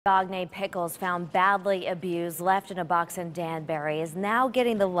Dog named Pickles, found badly abused, left in a box in Danbury, is now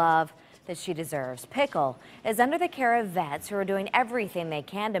getting the love that she deserves. Pickle is under the care of vets who are doing everything they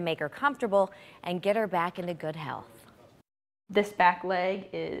can to make her comfortable and get her back into good health. This back leg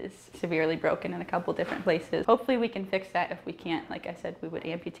is severely broken in a couple different places. Hopefully we can fix that. If we can't, like I said, we would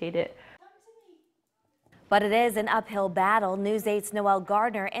amputate it. But it is an uphill battle. News 8's Noelle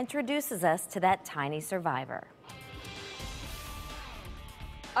Gardner introduces us to that tiny survivor.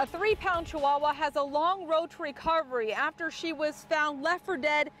 A 3-pound Chihuahua has a long road to recovery after she was found left for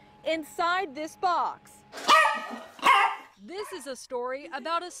dead inside this box. This is a story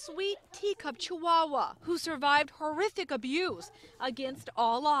about a sweet teacup Chihuahua who survived horrific abuse against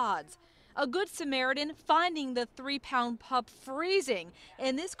all odds. A good Samaritan finding the 3-pound pup freezing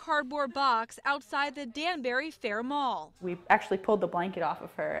in this cardboard box outside the Danbury Fair Mall. We actually pulled the blanket off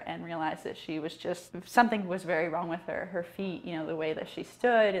of her and realized that she was something was very wrong with her. Her feet, the way that she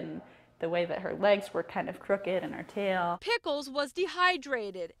stood and the way that her legs were kind of crooked and her tail. Pickles was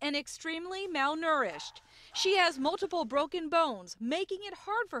dehydrated and extremely malnourished. She has multiple broken bones, making it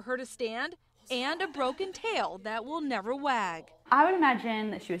hard for her to stand, and a broken tail that will never wag. I would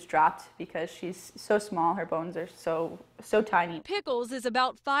imagine that she was dropped because she's so small, her bones are so tiny. Pickles is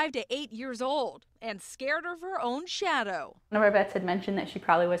about 5 to 8 years old and scared of her own shadow. One of our vets had mentioned that she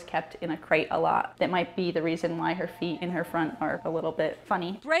probably was kept in a crate a lot. That might be the reason why her feet in her front are a little bit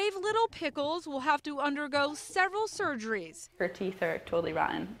funny. Brave little Pickles will have to undergo several surgeries. Her teeth are totally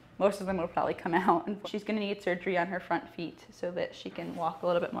rotten. Most of them will probably come out. And she's going to need surgery on her front feet so that she can walk a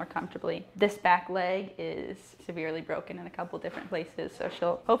little bit more comfortably. This back leg is severely broken in a couple different places,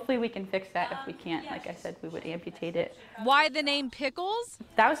 so hopefully we can fix that. If we can't, like I said, we would amputate it. Why the name Pickles?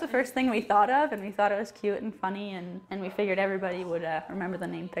 That was the first thing we thought of, and we thought it was cute and funny, and we figured everybody would remember the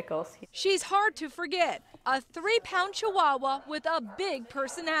name Pickles. She's hard to forget, a 3-pound Chihuahua with a big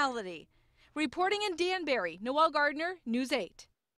personality. Reporting in Danbury, Noelle Gardner, News 8.